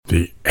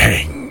The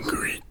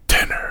Angry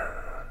Tenor.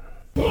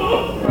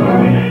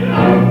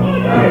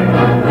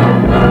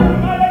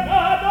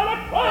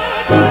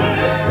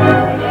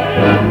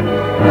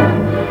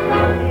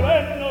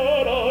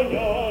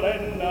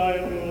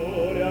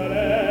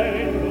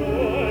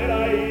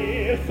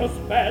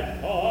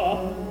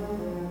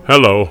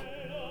 Hello,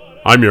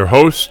 I'm your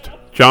host,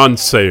 John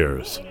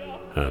Sayers,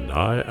 and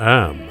I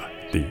am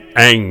the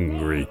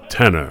Angry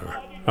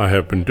Tenor. I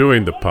have been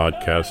doing the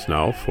podcast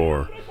now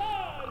for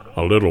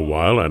a little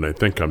while, and I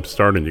think I'm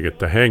starting to get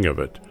the hang of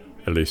it.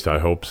 At least I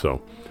hope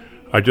so.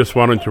 I just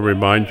wanted to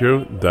remind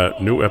you that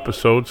new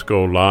episodes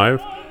go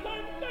live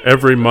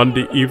every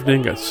Monday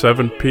evening at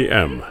 7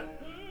 p.m.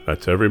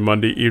 That's every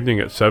Monday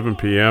evening at 7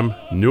 p.m.,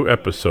 new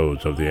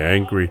episodes of The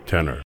Angry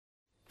Tenor.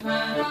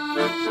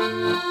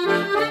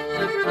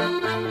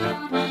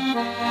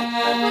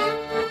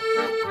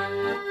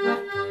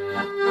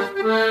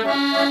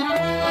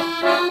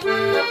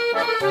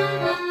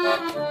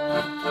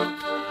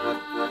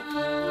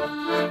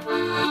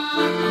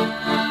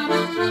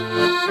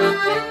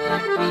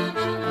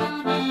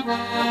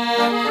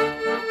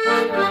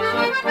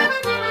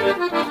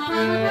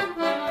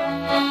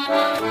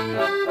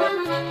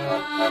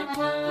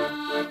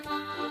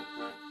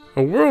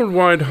 A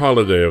worldwide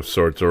holiday of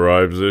sorts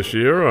arrives this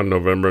year on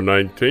November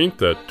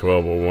 19th at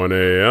 12:01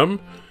 a.m.,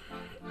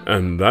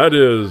 and that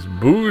is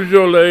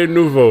Beaujolais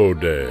Nouveau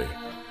Day.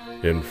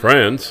 In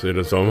France, it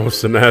is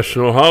almost a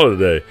national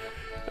holiday,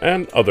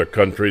 and other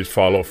countries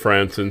follow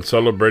France in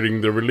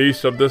celebrating the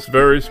release of this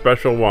very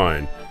special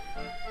wine.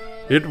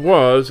 It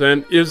was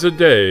and is a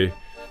day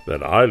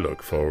that I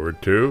look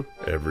forward to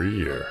every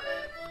year.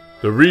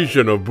 The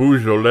region of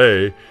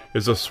Beaujolais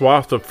is a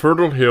swath of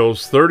fertile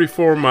hills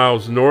 34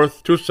 miles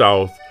north to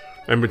south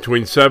and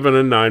between 7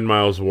 and 9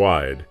 miles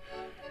wide.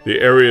 The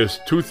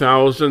area's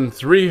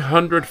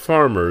 2,300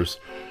 farmers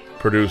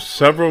produce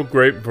several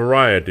grape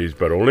varieties,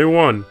 but only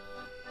one,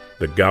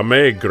 the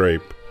Gamay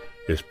grape,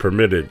 is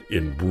permitted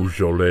in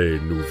Beaujolais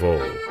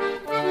Nouveau.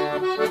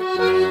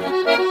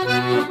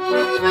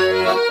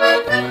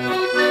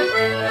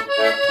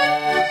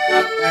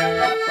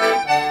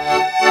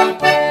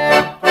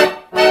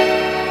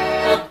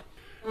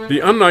 The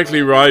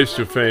unlikely rise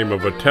to fame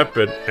of a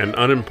tepid and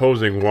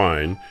unimposing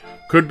wine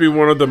could be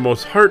one of the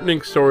most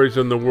heartening stories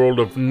in the world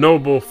of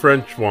noble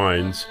French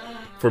wines,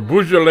 for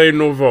Beaujolais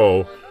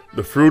Nouveau,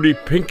 the fruity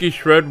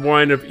pinkish red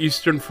wine of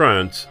eastern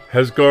France,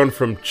 has gone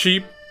from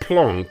cheap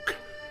plonk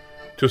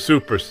to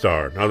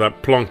superstar. Now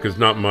that plonk is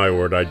not my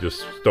word, I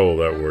just stole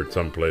that word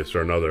someplace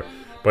or another,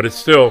 but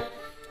it's a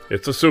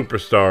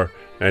superstar,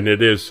 and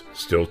it is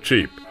still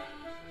cheap.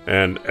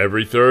 And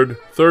every third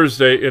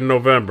Thursday in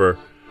November,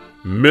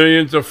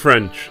 millions of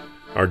French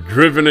are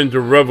driven into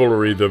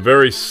revelry the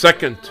very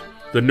second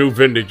the new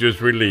vintage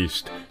is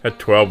released at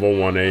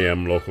 12:01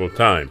 a.m. local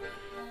time.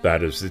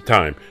 That is the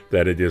time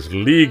that it is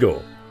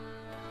legal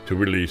to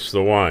release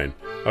the wine,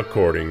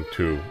 according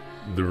to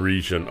the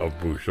region of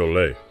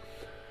Beaujolais.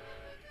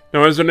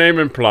 Now, as the name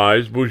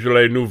implies,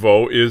 Beaujolais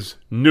Nouveau is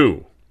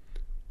new,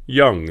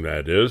 young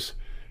that is,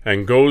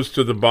 and goes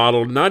to the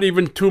bottle not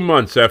even 2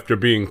 months after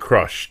being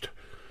crushed.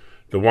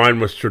 The wine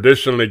was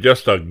traditionally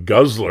just a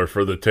guzzler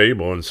for the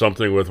table and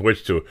something with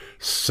which to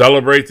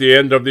celebrate the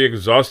end of the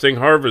exhausting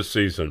harvest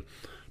season.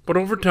 But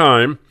over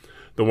time,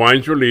 the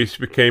wine's release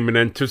became an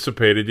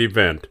anticipated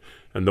event,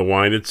 and the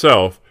wine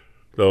itself,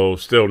 though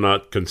still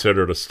not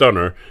considered a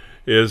stunner,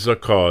 is a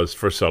cause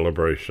for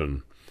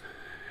celebration.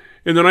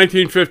 In the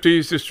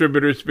 1950s,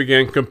 distributors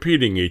began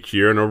competing each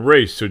year in a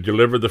race to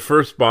deliver the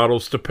first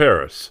bottles to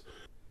Paris.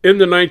 In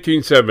the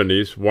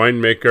 1970s,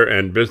 winemaker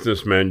and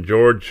businessman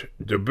Georges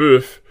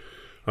Duboeuf,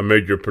 a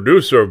major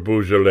producer of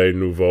Beaujolais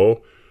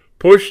Nouveau,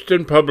 pushed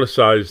and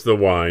publicized the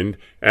wine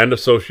and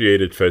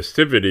associated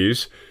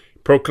festivities,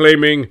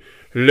 proclaiming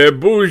 "Le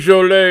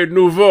Beaujolais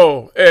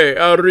Nouveau est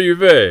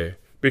arrivé"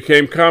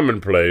 became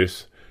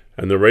commonplace,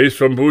 and the race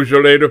from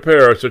Beaujolais to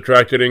Paris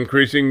attracted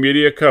increasing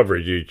media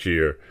coverage each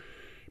year.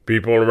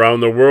 People around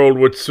the world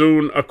would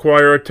soon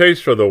acquire a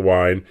taste for the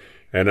wine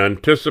and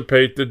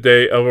anticipate the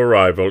day of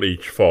arrival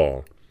each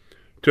fall.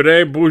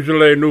 Today,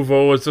 Beaujolais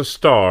Nouveau is a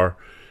star,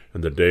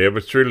 and the day of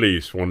its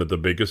release one of the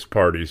biggest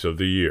parties of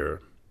the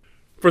year.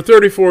 For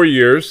 34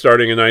 years,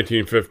 starting in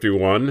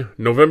 1951,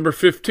 November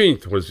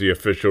 15th was the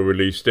official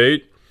release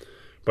date,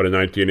 but in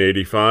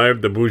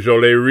 1985, the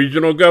Beaujolais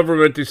regional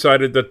government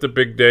decided that the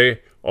big day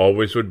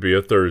always would be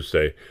a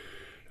Thursday,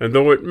 and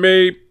though it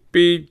may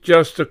be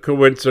just a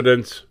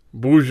coincidence,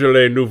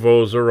 Beaujolais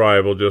Nouveau's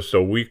arrival just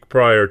a week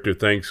prior to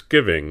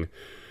Thanksgiving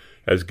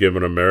has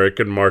given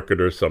American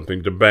marketers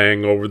something to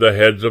bang over the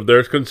heads of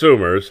their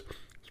consumers,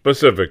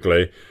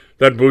 specifically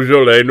that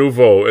Beaujolais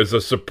Nouveau is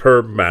a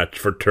superb match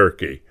for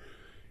turkey.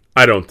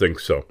 I don't think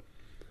so.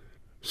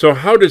 So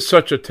how did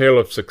such a tale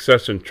of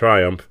success and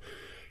triumph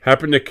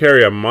happen to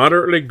carry a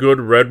moderately good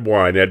red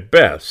wine at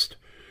best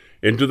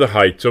into the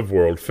heights of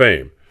world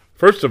fame?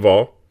 First of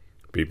all,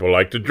 people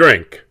like to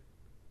drink.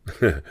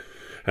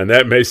 And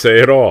that may say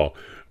it all.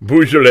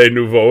 Beaujolais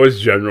Nouveau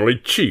is generally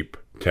cheap,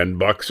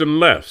 $10 and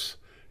less.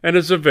 and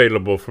is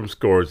available from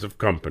scores of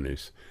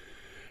companies.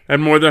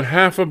 And more than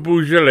half of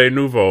Beaujolais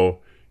Nouveau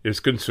is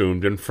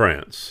consumed in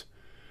France.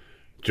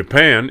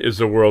 Japan is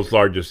the world's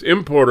largest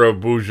importer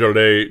of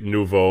Beaujolais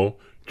Nouveau,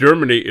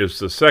 Germany is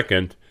the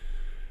second,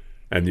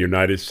 and the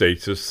United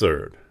States is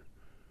third.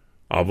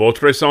 À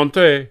votre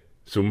santé,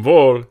 zum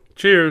Wohl,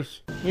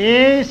 cheers!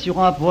 Et sur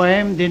un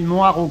poème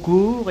d'Edmond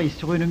Haraucourt et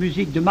sur une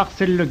musique de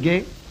Marcel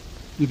Leguet,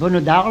 Yvonne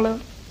d'Arles,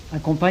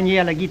 accompagnée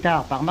à la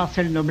guitare par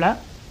Marcel Noblat,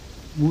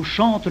 vous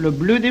chante le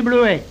Bleu des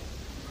Bleuets.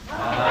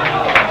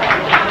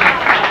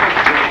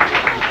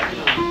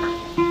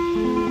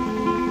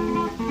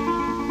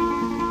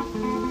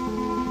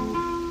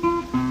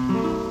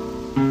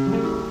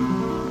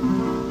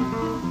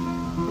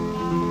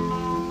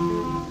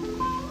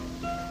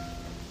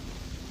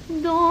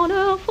 Dans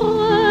leurs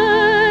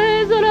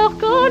fraises, leurs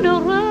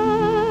collerettes,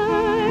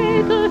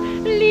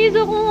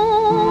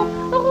 liserons,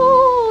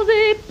 roses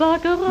et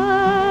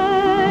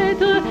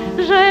pâquerettes.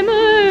 J'aime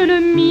le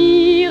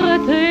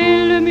myrte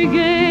et le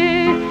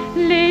muguet,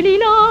 les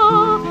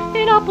lilas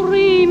et la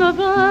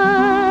primavère,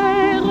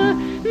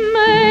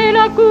 mais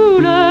la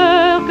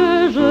couleur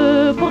que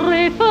je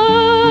préfère,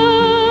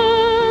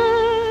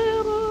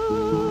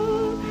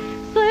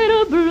 c'est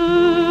le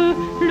bleu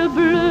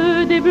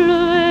des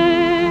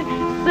bleuets,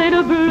 c'est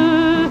le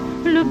bleu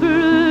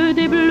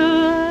des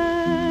bleuets.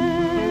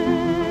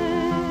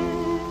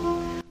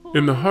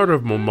 In the heart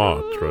of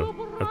Montmartre,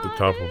 at the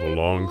top of a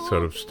long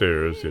set of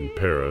stairs in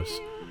Paris,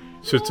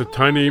 sits a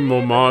tiny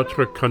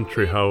Montmartre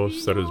country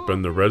house that has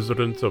been the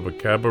residence of a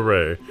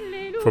cabaret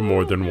for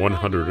more than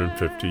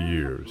 150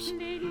 years.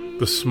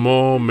 The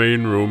small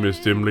main room is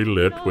dimly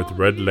lit with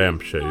red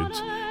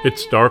lampshades,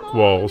 its dark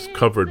walls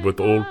covered with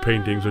old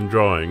paintings and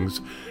drawings,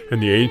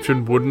 and the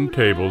ancient wooden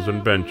tables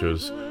and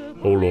benches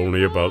hold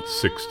only about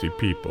 60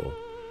 people.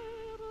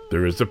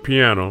 There is a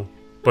piano,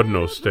 but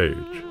no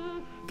stage.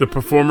 The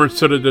performers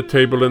sit at a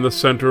table in the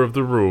center of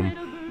the room,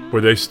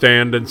 where they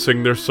stand and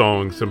sing their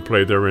songs and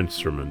play their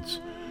instruments.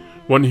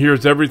 One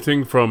hears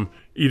everything from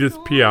Edith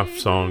Piaf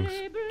songs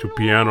to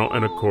piano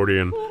and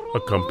accordion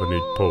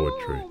accompanied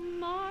poetry.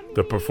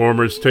 The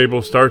performers'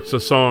 table starts the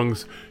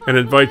songs and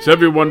invites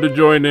everyone to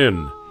join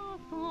in.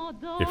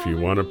 If you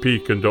want a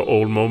peek into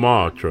old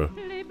Montmartre,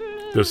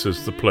 this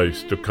is the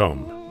place to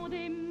come.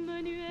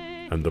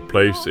 And the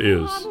place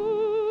is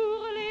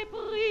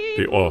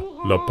the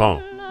Haut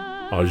Lapin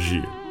à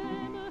Gilles.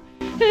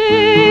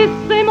 Et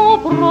c'est mon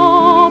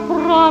propre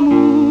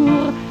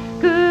amour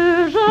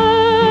que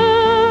j'aime.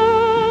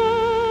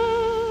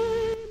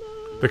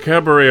 The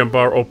cabaret and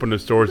bar opened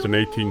its doors in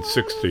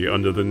 1860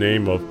 under the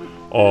name of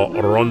Au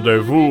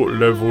Rendez-vous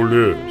les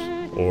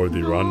Voleurs, or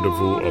the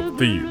Rendezvous of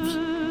Thieves.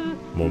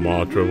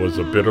 Montmartre was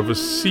a bit of a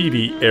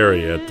seedy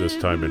area at this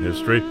time in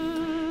history,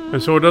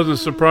 and so it doesn't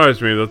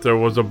surprise me that there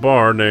was a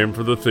bar named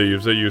for the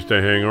thieves that used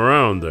to hang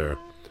around there.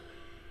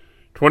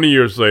 20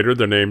 years later,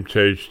 the name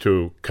changed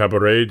to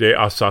Cabaret des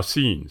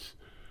Assassins.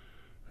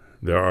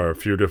 There are a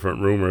few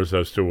different rumors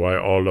as to why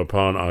Haut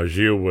Lapin à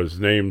Gilles was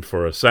named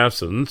for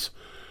assassins.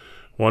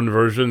 One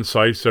version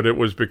cites that it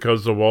was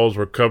because the walls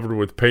were covered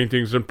with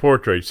paintings and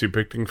portraits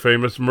depicting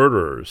famous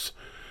murderers.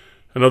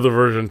 Another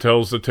version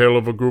tells the tale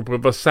of a group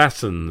of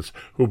assassins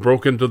who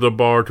broke into the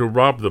bar to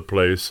rob the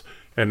place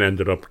and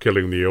ended up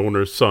killing the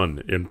owner's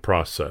son in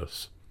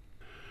process.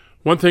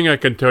 One thing I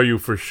can tell you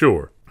for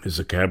sure is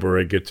the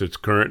cabaret gets its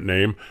current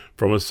name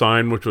from a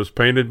sign which was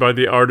painted by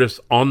the artist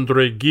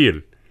André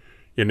Gille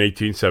in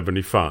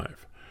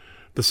 1875.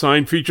 The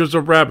sign features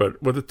a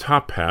rabbit with a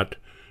top hat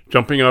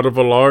jumping out of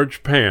a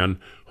large pan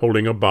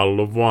holding a bottle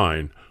of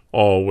wine,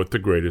 all with the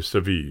greatest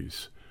of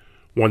ease.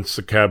 Once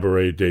the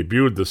cabaret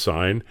debuted the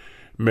sign,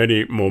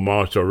 many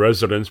Montmartre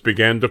residents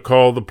began to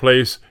call the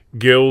place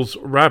Gille's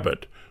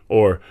Rabbit,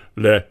 or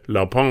Le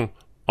Lapin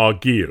à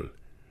Gille.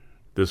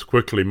 This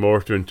quickly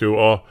morphed into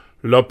Haut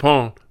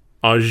Lapin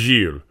à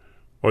Gilles,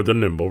 or the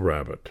Nimble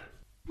Rabbit.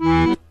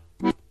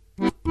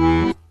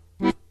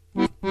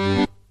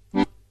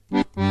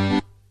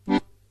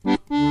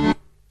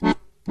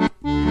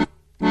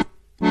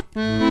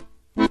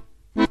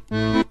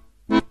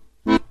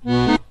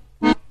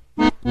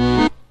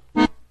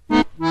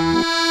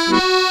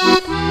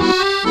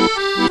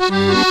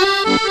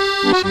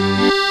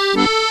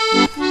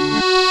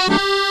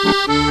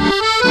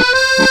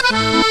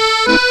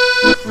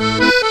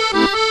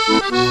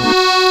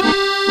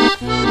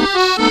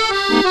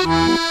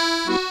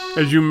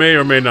 As you may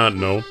or may not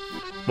know,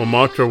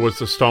 Montmartre was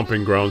the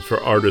stomping grounds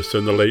for artists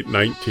in the late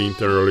 19th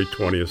and early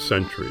 20th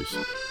centuries.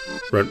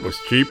 Rent was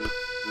cheap,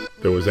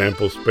 there was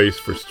ample space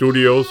for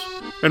studios,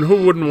 and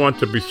who wouldn't want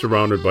to be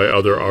surrounded by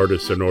other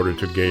artists in order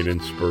to gain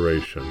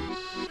inspiration?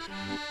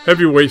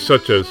 Heavyweights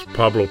such as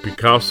Pablo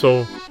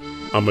Picasso,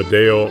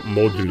 Amadeo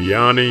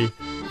Modigliani,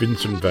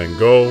 Vincent van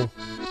Gogh,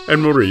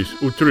 and Maurice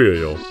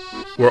Utrillo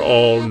were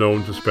all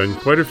known to spend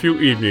quite a few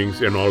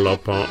evenings in Haut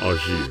Lapin à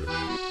Gilles,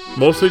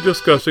 mostly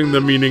discussing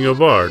the meaning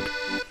of art,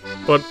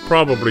 but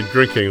probably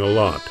drinking a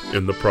lot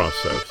in the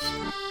process.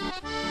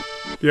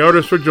 The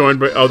artists were joined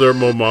by other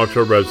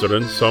Montmartre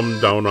residents, some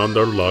down on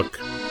their luck,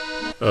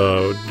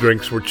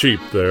 Drinks were cheap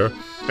there,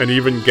 and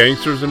even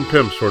gangsters and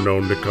pimps were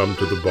known to come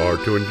to the bar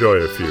to enjoy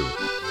a few.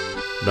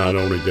 Not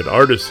only did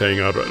artists hang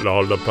out at La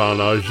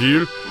Lapin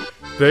Agile,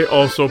 they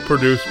also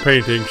produced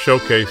paintings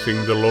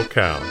showcasing the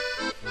locale.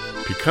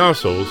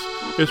 Picasso's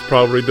is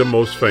probably the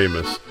most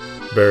famous,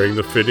 bearing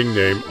the fitting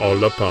name Au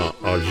Lapin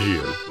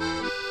Agile.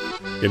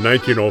 In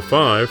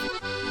 1905,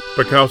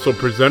 Picasso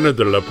presented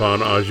the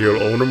Lapin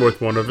Agile owner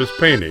with one of his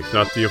paintings,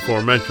 not the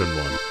aforementioned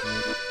one.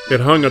 It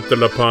hung at the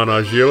Lapin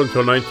Agile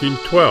until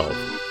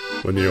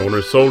 1912, when the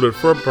owner sold it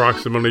for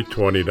approximately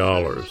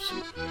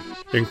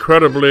 $20.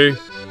 Incredibly,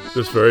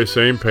 this very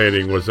same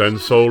painting was then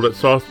sold at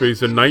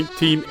Sotheby's in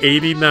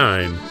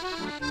 1989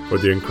 for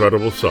the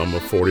incredible sum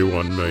of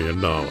 $41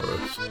 million.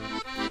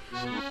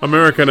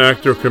 American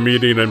actor,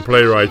 comedian, and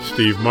playwright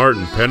Steve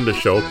Martin penned a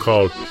show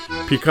called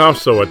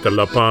Picasso at the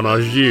Lapin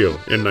Agile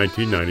in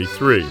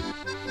 1993.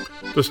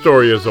 The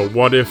story is a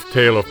what-if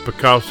tale of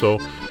Picasso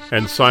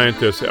and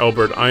scientist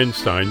Albert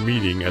Einstein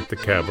meeting at the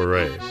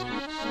cabaret.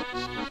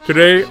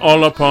 Today, Au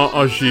Lapin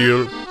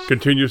Agile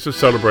continues to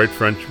celebrate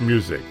French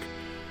music.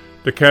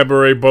 The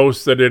cabaret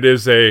boasts that it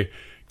is a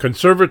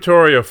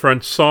conservatory of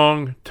French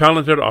song,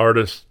 talented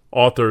artists,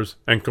 authors,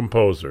 and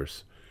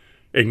composers.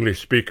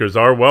 English speakers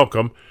are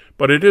welcome,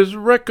 but it is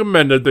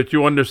recommended that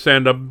you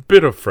understand a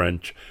bit of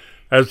French,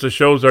 as the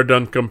shows are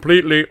done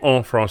completely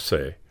en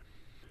français.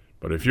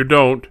 But if you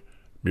don't,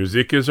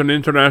 music is an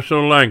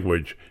international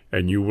language,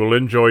 and you will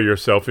enjoy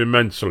yourself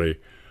immensely,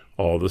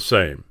 all the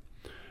same.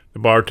 The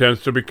bar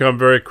tends to become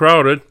very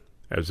crowded,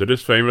 as it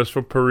is famous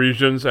for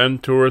Parisians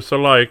and tourists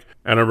alike,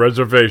 and a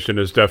reservation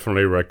is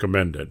definitely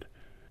recommended.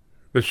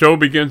 The show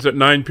begins at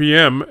 9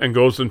 p.m. and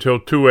goes until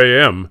 2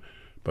 a.m.,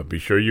 but be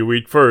sure you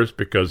eat first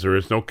because there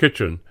is no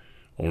kitchen,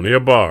 only a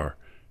bar,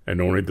 and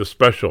only the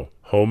special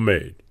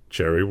homemade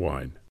cherry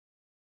wine.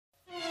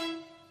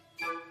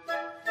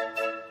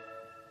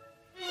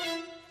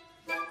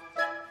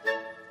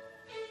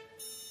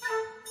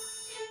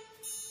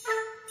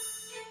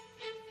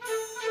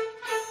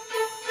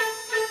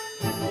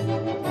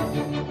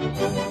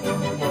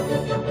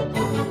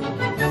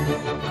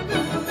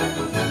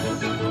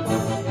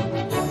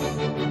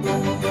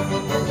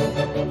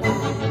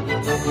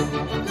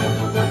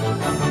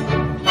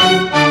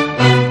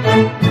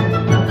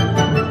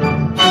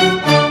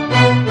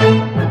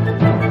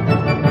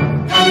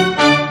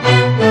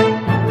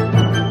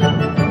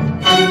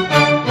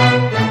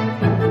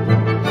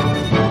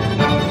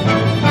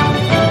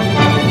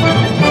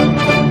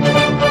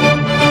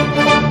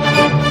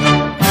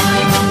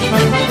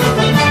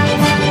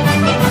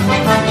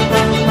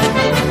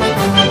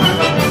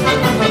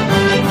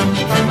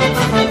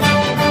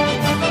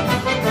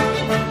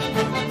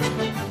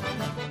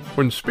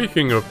 When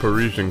speaking of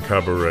Parisian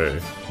cabaret,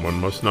 one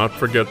must not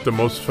forget the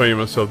most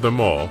famous of them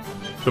all,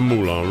 the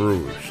Moulin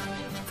Rouge,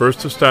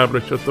 first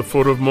established at the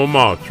foot of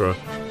Montmartre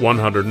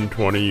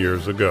 120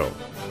 years ago.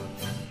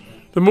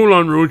 The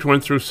Moulin Rouge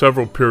went through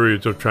several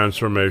periods of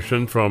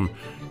transformation, from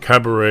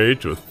cabaret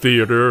to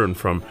theater and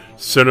from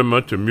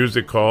cinema to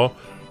music hall,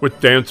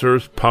 with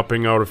dancers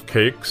popping out of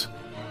cakes.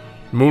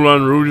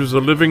 Moulin Rouge is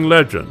a living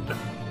legend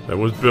that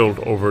was built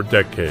over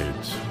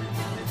decades.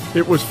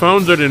 It was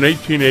founded in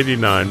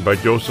 1889 by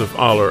Joseph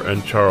Aller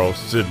and Charles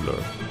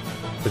Zidler.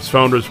 Its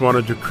founders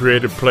wanted to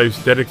create a place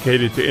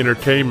dedicated to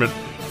entertainment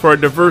for a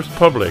diverse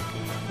public,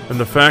 and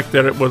the fact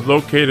that it was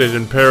located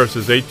in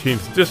Paris's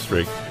 18th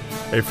district,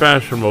 a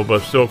fashionable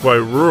but still quite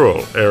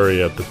rural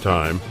area at the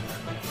time,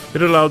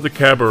 it allowed the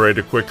cabaret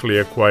to quickly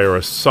acquire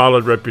a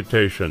solid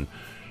reputation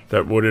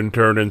that would in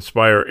turn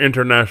inspire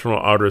international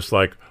artists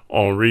like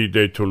Henri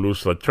de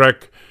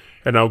Toulouse-Lautrec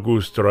and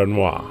Auguste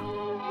Renoir.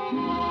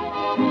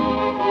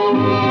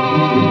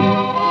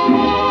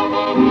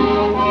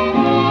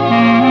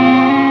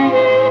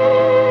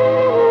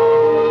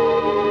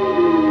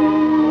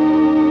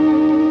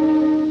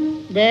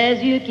 Des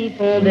yeux qui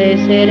font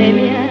baisser les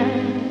miens,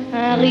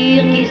 un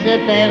rire qui se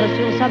perd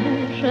sur sa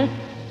bouche,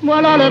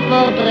 voilà le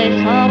portrait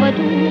sans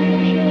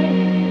retouche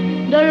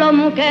de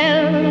l'homme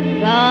auquel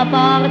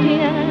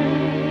j'appartiens.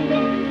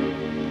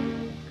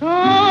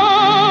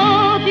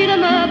 Quand il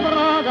me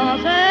prend dans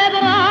ses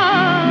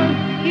bras,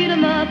 qu'il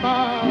me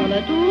parle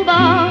tout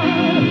bas,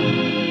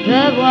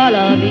 je vois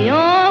la vie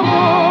en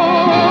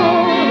rose.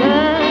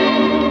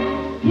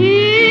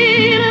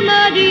 Il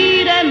me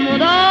dit des mots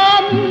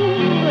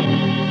d'amour,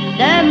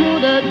 des mots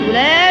de tous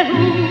les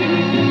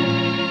jours,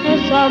 que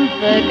ça me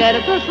fait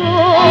quelque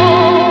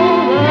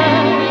chose.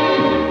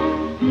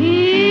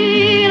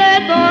 Il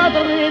est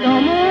entré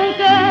dans mon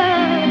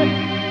cœur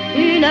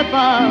une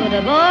part de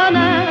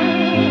bonheur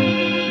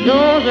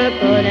dont je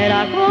connais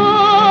la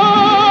cause.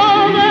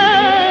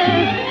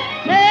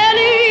 C'est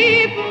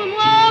lui pour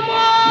moi,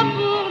 moi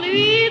pour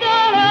lui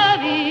dans la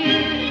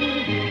vie.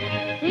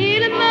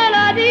 Il me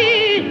l'a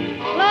dit,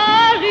 l'a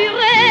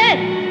juré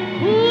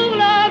pour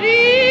la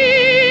vie.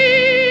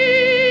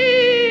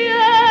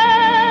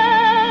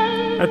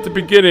 At the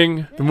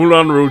beginning, the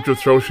Moulin Rouge would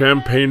throw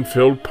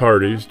champagne-filled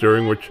parties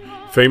during which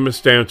famous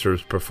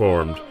dancers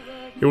performed.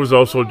 It was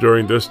also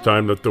during this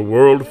time that the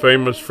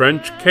world-famous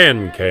French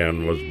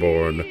can-can was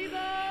born.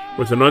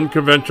 With an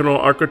unconventional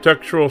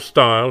architectural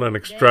style and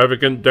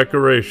extravagant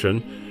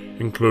decoration,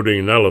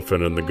 including an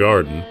elephant in the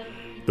garden,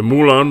 the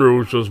Moulin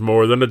Rouge was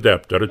more than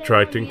adept at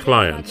attracting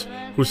clients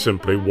who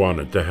simply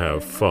wanted to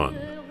have fun.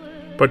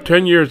 But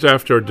 10 years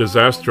after a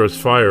disastrous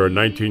fire in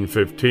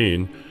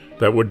 1915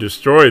 that would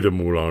destroy the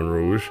Moulin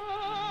Rouge,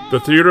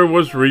 the theater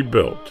was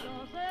rebuilt.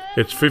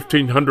 Its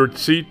 1,500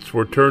 seats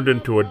were turned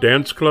into a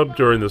dance club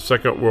during the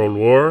Second World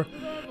War,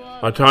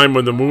 a time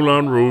when the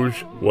Moulin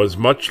Rouge was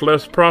much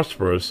less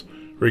prosperous,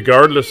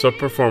 regardless of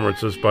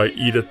performances by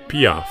Edith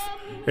Piaf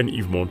and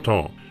Yves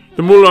Montand.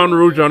 The Moulin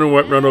Rouge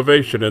underwent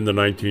renovation in the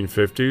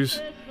 1950s.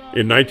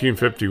 In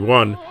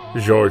 1951,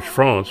 Georges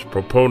France,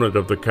 proponent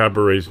of the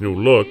cabaret's new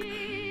look,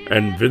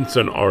 and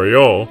Vincent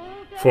Auriol,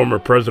 former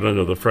president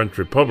of the French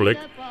Republic,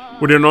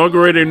 would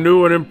inaugurate a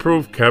new and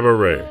improved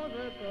cabaret.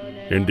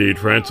 Indeed,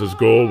 France's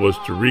goal was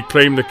to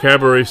reclaim the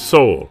cabaret's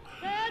soul,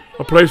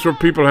 a place where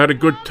people had a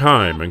good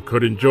time and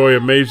could enjoy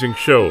amazing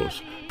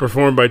shows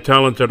performed by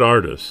talented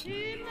artists.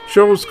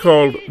 Shows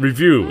called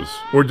revues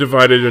were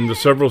divided into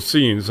several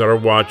scenes that are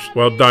watched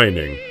while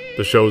dining.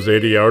 The show's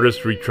 80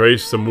 artists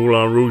retrace the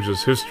Moulin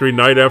Rouge's history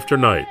night after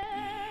night.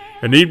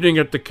 An evening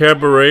at the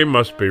cabaret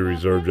must be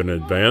reserved in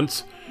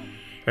advance,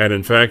 and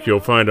in fact you'll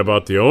find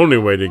about the only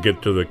way to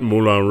get to the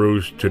Moulin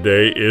Rouge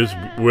today is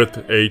with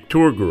a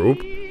tour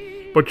group,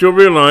 but you'll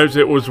realize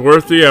it was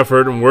worth the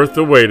effort and worth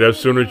the wait as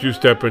soon as you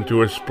step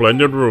into a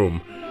splendid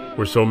room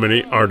where so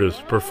many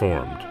artists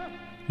performed.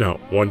 Now,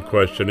 one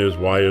question is,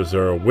 why is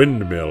there a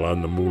windmill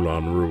on the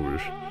Moulin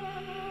Rouge?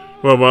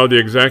 Well, while the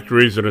exact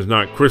reason is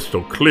not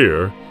crystal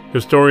clear,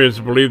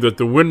 historians believe that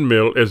the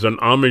windmill is an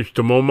homage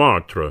to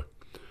Montmartre.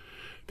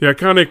 The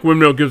iconic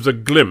windmill gives a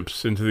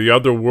glimpse into the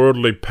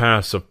otherworldly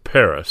past of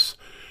Paris,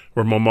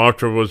 where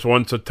Montmartre was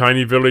once a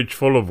tiny village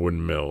full of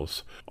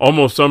windmills.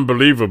 Almost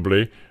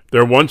unbelievably,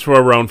 there once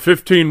were around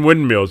 15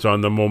 windmills on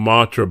the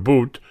Montmartre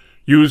Butte,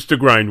 used to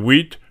grind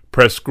wheat,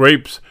 press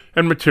grapes,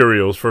 and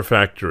materials for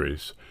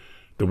factories.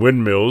 The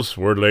windmills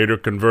were later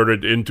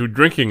converted into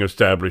drinking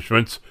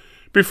establishments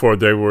before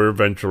they were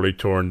eventually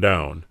torn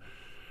down.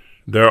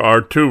 There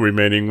are 2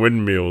 remaining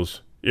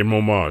windmills in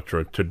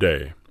Montmartre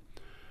today.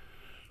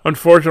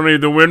 Unfortunately,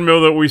 the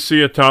windmill that we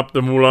see atop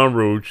the Moulin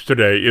Rouge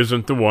today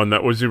isn't the one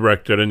that was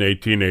erected in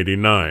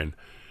 1889.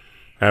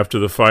 After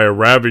the fire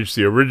ravaged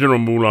the original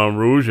Moulin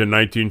Rouge in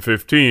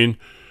 1915,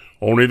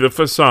 only the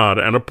facade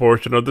and a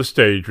portion of the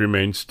stage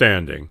remained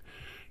standing.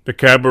 The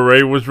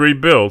cabaret was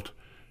rebuilt,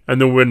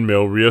 and the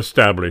windmill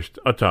re-established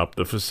atop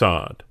the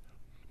facade.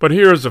 But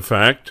here is a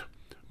fact.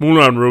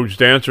 Moulin Rouge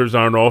dancers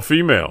aren't all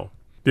female.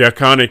 The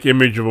iconic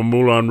image of a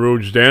Moulin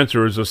Rouge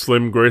dancer is a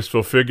slim,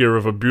 graceful figure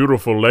of a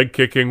beautiful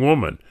leg-kicking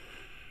woman.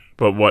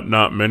 But what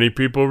not many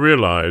people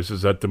realize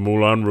is that the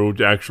Moulin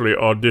Rouge actually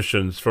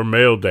auditions for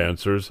male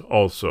dancers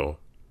also.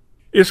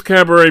 Is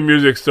cabaret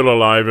music still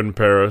alive in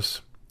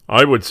Paris?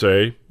 I would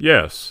say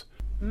yes.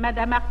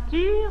 Madame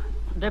Arthur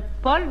de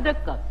Paul de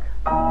Kock.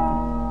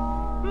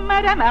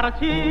 Madame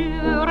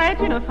Arthur est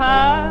une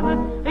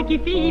femme qui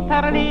fit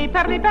parler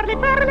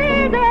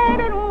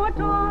d'elle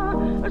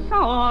longtemps,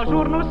 sans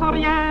journaux, sans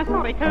rien,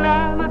 sans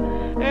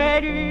réclame.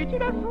 Elle eut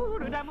une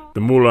foule d'amour. The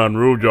Moulin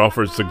Rouge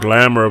offers the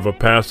glamour of a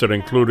past that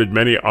included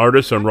many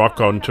artists and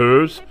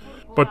raconteurs,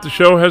 but the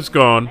show has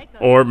gone,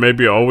 or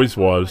maybe always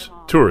was,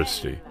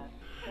 touristy.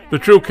 The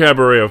true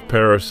cabaret of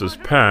Paris's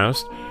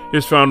past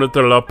is found at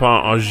the Lapin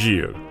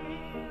Agile.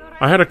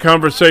 I had a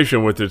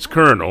conversation with its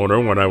current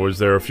owner when I was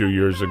there a few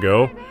years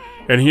ago,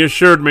 and he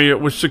assured me it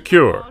was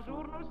secure,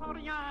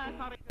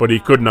 but he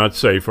could not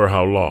say for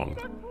how long.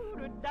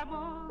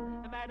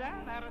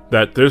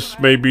 That this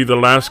may be the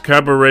last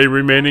cabaret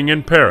remaining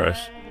in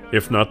Paris,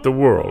 if not the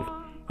world,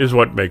 is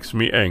what makes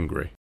me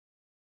angry.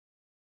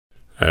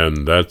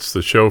 And that's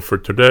the show for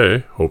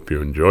today. Hope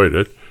you enjoyed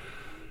it.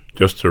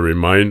 Just a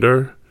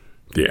reminder,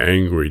 The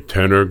Angry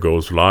Tenor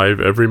goes live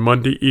every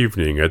Monday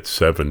evening at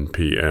 7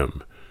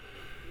 p.m.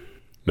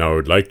 Now, I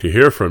would like to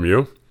hear from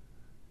you,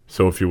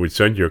 so if you would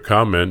send your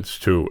comments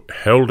to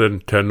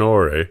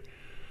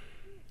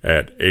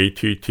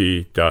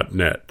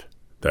heldentenore@att.net.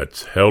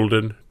 That's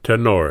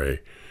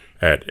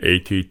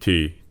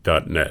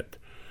heldentenore@att.net.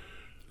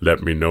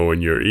 Let me know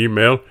in your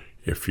email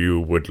if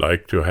you would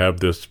like to have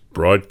this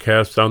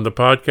broadcast on the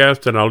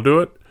podcast, and I'll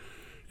do it.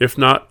 If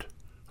not,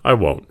 I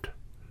won't.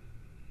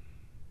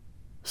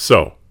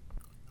 So,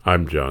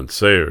 I'm John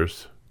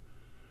Sayers,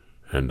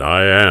 and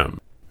I am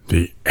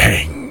the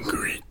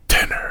Angry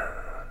Tenor.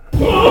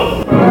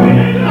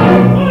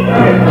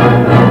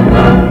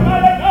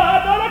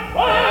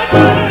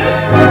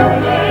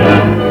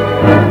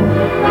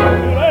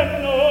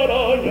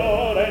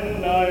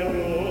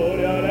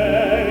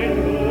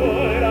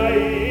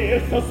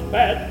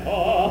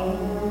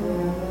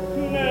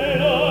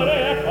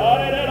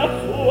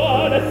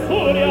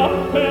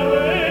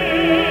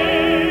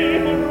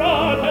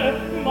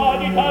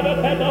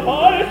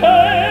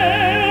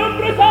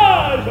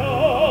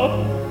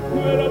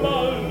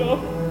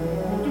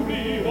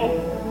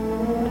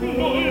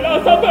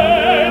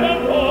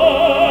 Sapeva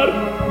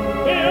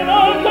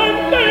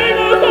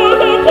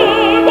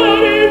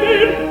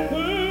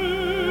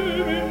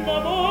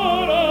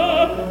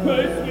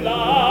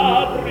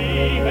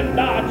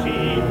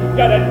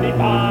Galetti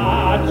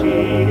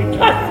facili,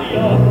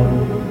 Cassio,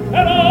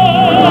 però,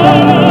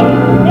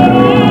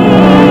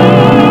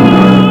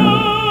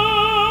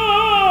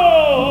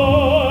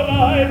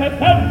 ora e per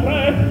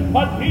sempre,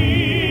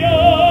 addio,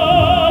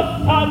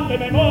 sante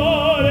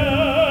memorie,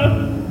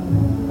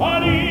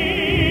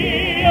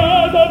 Maria,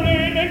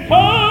 sublime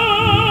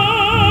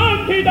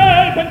incanti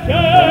del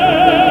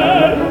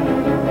pensier,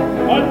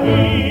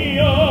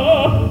 addio,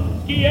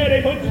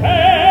 schiere con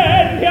cielo,